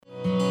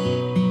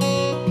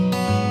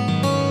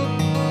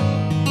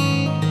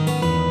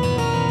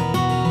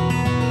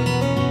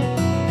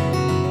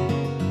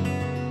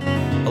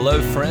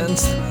Hello,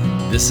 friends.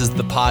 This is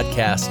the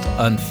podcast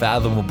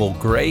Unfathomable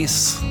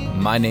Grace.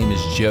 My name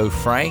is Joe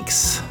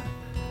Franks.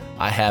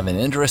 I have an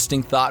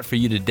interesting thought for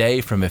you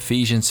today from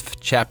Ephesians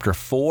chapter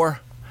 4.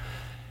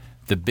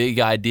 The big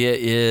idea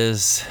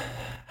is,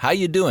 how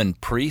you doing,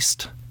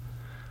 priest?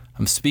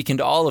 I'm speaking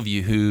to all of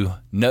you who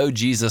know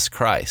Jesus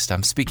Christ.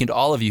 I'm speaking to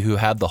all of you who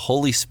have the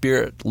Holy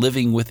Spirit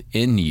living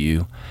within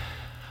you.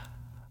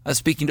 I'm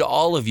speaking to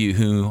all of you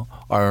who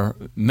are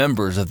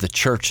members of the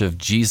Church of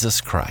Jesus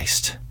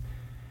Christ.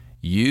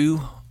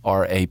 You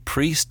are a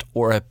priest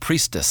or a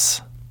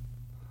priestess.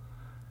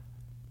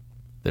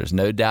 There's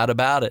no doubt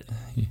about it.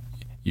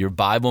 Your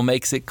Bible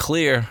makes it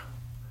clear.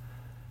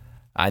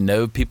 I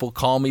know people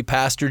call me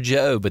Pastor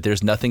Joe, but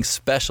there's nothing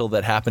special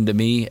that happened to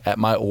me at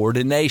my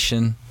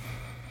ordination.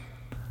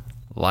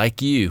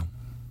 Like you,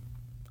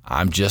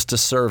 I'm just a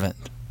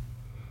servant.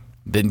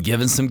 Been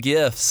given some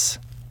gifts.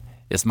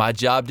 It's my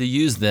job to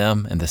use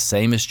them, and the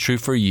same is true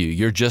for you.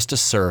 You're just a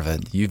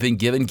servant. You've been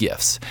given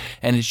gifts,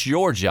 and it's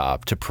your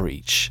job to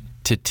preach,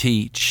 to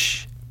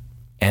teach,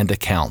 and to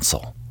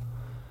counsel.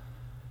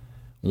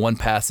 One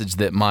passage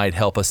that might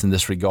help us in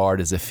this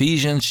regard is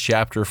Ephesians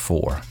chapter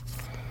 4.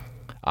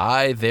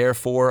 I,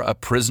 therefore, a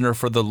prisoner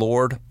for the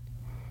Lord,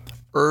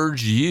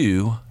 urge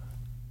you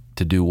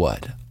to do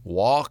what?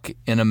 Walk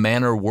in a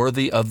manner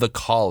worthy of the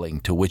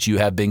calling to which you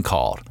have been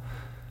called.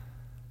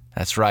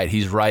 That's right.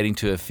 He's writing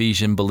to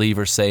Ephesian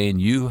believers saying,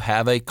 you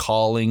have a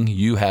calling,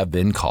 you have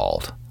been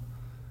called.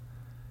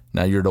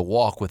 Now you're to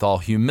walk with all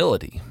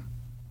humility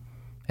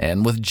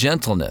and with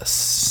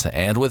gentleness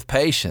and with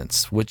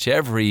patience, which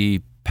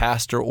every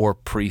pastor or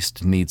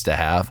priest needs to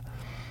have,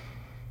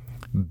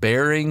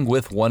 bearing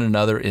with one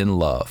another in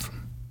love.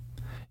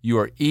 You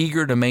are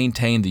eager to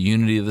maintain the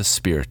unity of the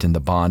Spirit in the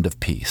bond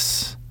of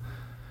peace.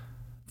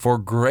 For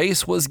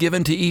grace was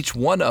given to each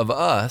one of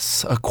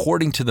us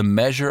according to the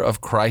measure of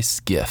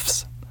Christ's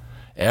gifts.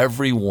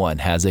 Everyone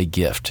has a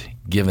gift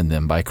given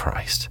them by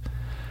Christ.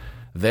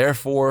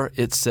 Therefore,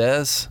 it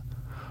says,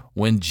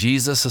 when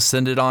Jesus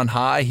ascended on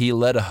high, he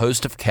led a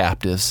host of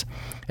captives,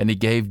 and he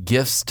gave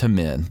gifts to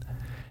men.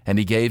 And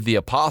he gave the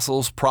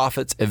apostles,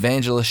 prophets,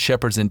 evangelists,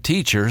 shepherds, and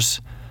teachers,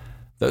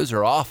 those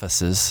are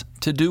offices,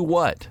 to do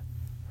what?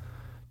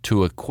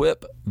 To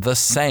equip the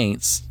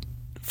saints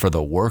for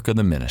the work of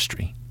the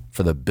ministry,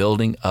 for the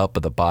building up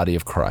of the body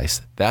of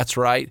Christ. That's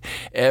right.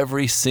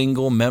 Every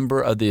single member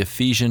of the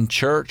Ephesian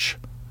church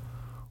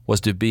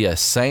was to be a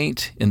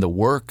saint in the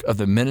work of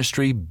the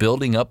ministry,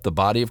 building up the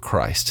body of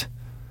Christ.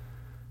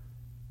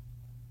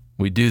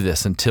 We do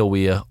this until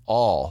we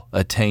all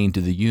attain to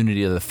the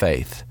unity of the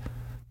faith,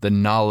 the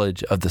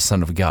knowledge of the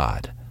Son of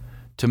God,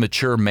 to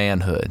mature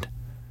manhood,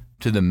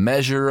 to the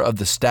measure of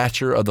the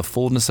stature of the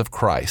fullness of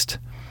Christ,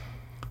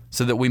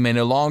 so that we may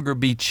no longer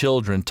be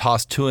children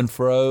tossed to and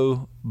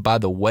fro by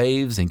the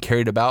waves and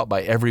carried about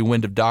by every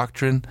wind of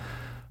doctrine,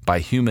 by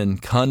human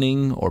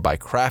cunning or by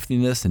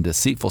craftiness and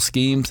deceitful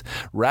schemes.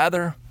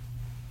 Rather,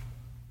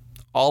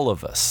 all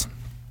of us,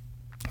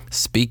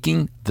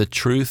 speaking the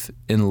truth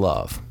in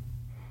love,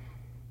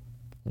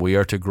 we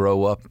are to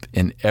grow up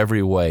in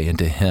every way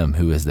into Him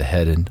who is the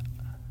head and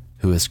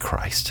who is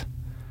Christ.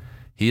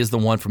 He is the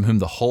one from whom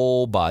the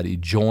whole body,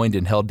 joined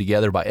and held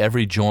together by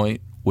every joint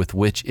with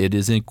which it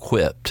is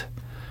equipped,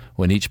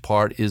 when each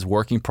part is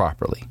working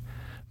properly,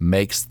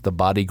 makes the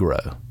body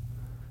grow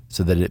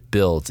so that it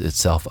builds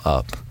itself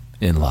up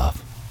in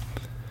love.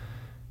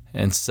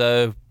 And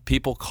so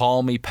people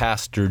call me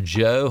Pastor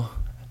Joe.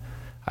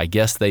 I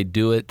guess they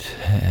do it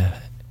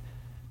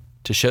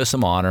to show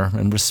some honor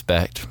and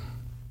respect.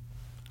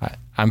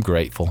 I'm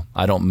grateful.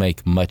 I don't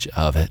make much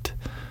of it.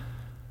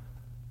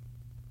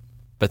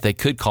 But they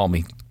could call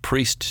me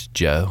Priest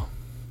Joe.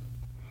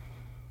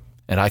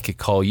 And I could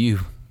call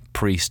you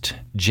Priest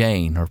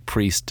Jane or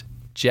Priest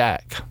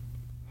Jack.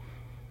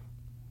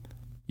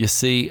 You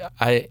see,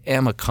 I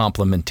am a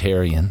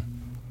complementarian.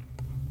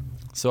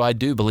 So I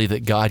do believe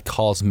that God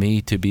calls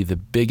me to be the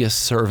biggest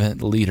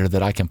servant leader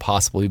that I can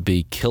possibly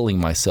be, killing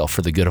myself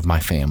for the good of my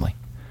family.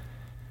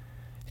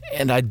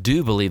 And I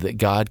do believe that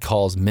God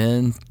calls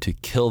men to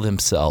kill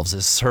themselves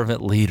as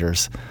servant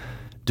leaders,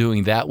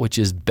 doing that which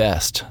is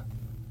best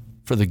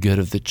for the good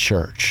of the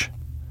church.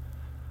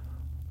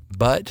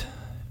 But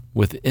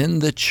within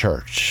the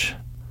church,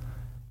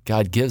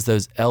 God gives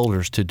those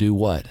elders to do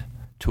what?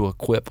 To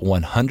equip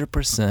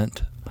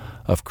 100%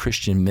 of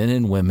Christian men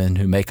and women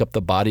who make up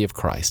the body of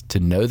Christ to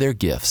know their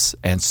gifts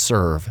and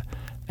serve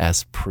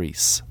as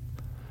priests.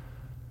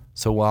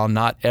 So while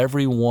not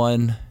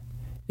everyone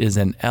is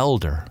an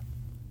elder,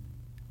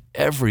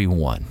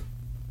 everyone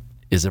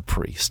is a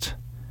priest.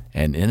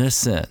 And in a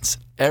sense,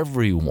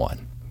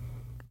 everyone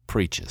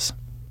preaches,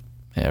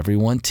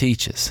 everyone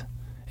teaches,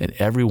 and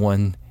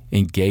everyone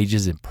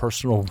engages in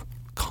personal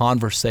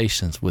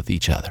conversations with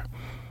each other,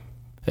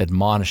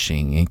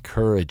 admonishing,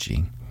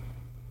 encouraging,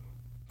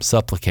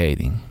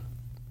 supplicating,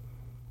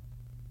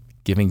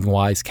 giving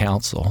wise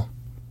counsel.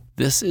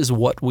 This is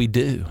what we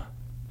do.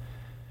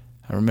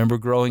 I remember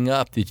growing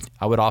up,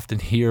 I would often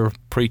hear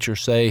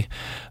preachers say,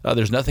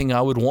 there's nothing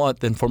I would want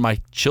than for my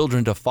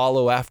children to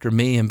follow after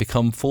me and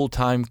become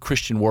full-time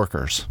Christian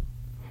workers.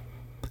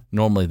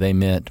 Normally they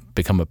meant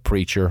become a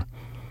preacher,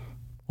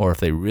 or if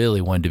they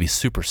really wanted to be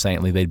super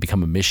saintly, they'd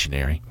become a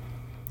missionary,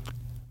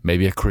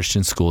 maybe a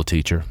Christian school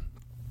teacher.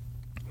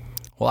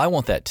 Well, I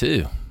want that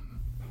too,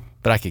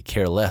 but I could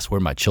care less where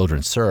my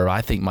children serve.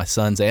 I think my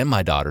sons and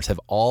my daughters have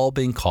all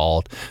been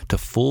called to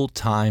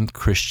full-time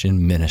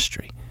Christian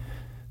ministry.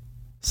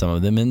 Some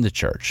of them in the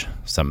church,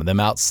 some of them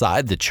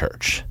outside the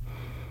church.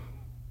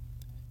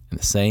 And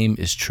the same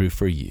is true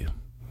for you.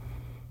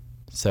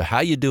 So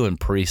how you doing,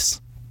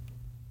 priests?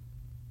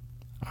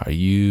 Are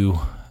you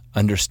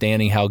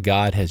understanding how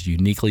God has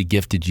uniquely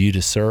gifted you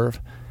to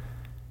serve?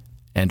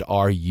 And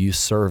are you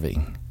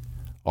serving?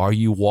 Are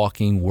you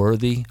walking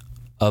worthy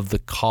of the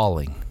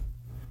calling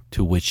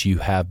to which you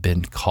have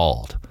been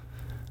called?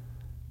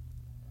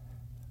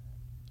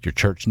 Your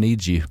church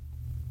needs you.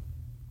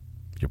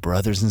 Your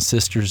brothers and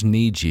sisters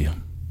need you.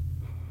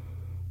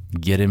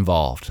 Get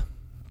involved.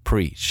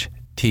 Preach,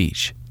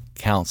 teach,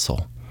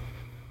 counsel.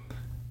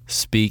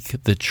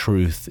 Speak the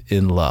truth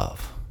in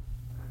love.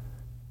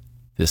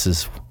 This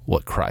is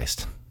what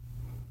Christ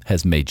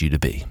has made you to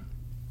be.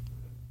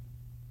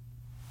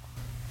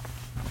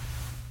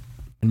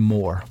 And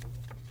more.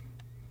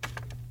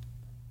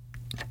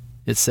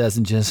 It says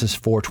in Genesis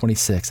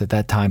 4:26, at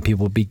that time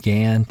people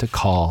began to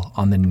call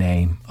on the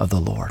name of the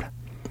Lord.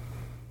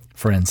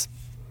 Friends,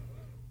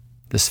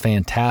 this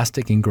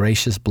fantastic and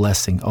gracious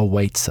blessing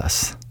awaits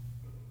us.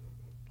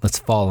 Let's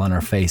fall on our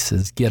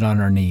faces, get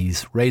on our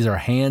knees, raise our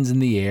hands in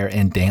the air,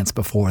 and dance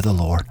before the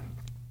Lord.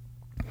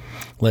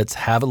 Let's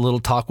have a little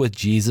talk with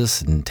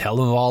Jesus and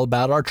tell him all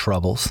about our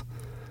troubles.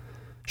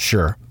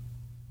 Sure,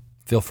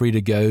 feel free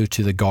to go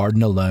to the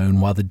garden alone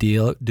while the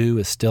dew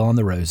is still on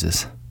the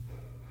roses.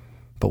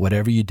 But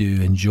whatever you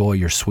do, enjoy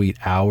your sweet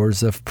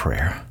hours of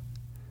prayer.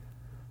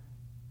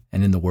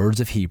 And in the words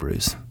of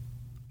Hebrews,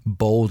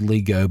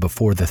 boldly go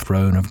before the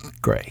throne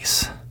of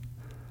grace.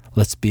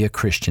 Let's be a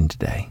Christian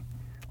today.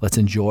 Let's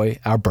enjoy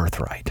our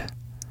birthright.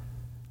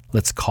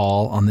 Let's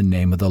call on the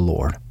name of the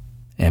Lord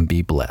and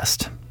be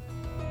blessed.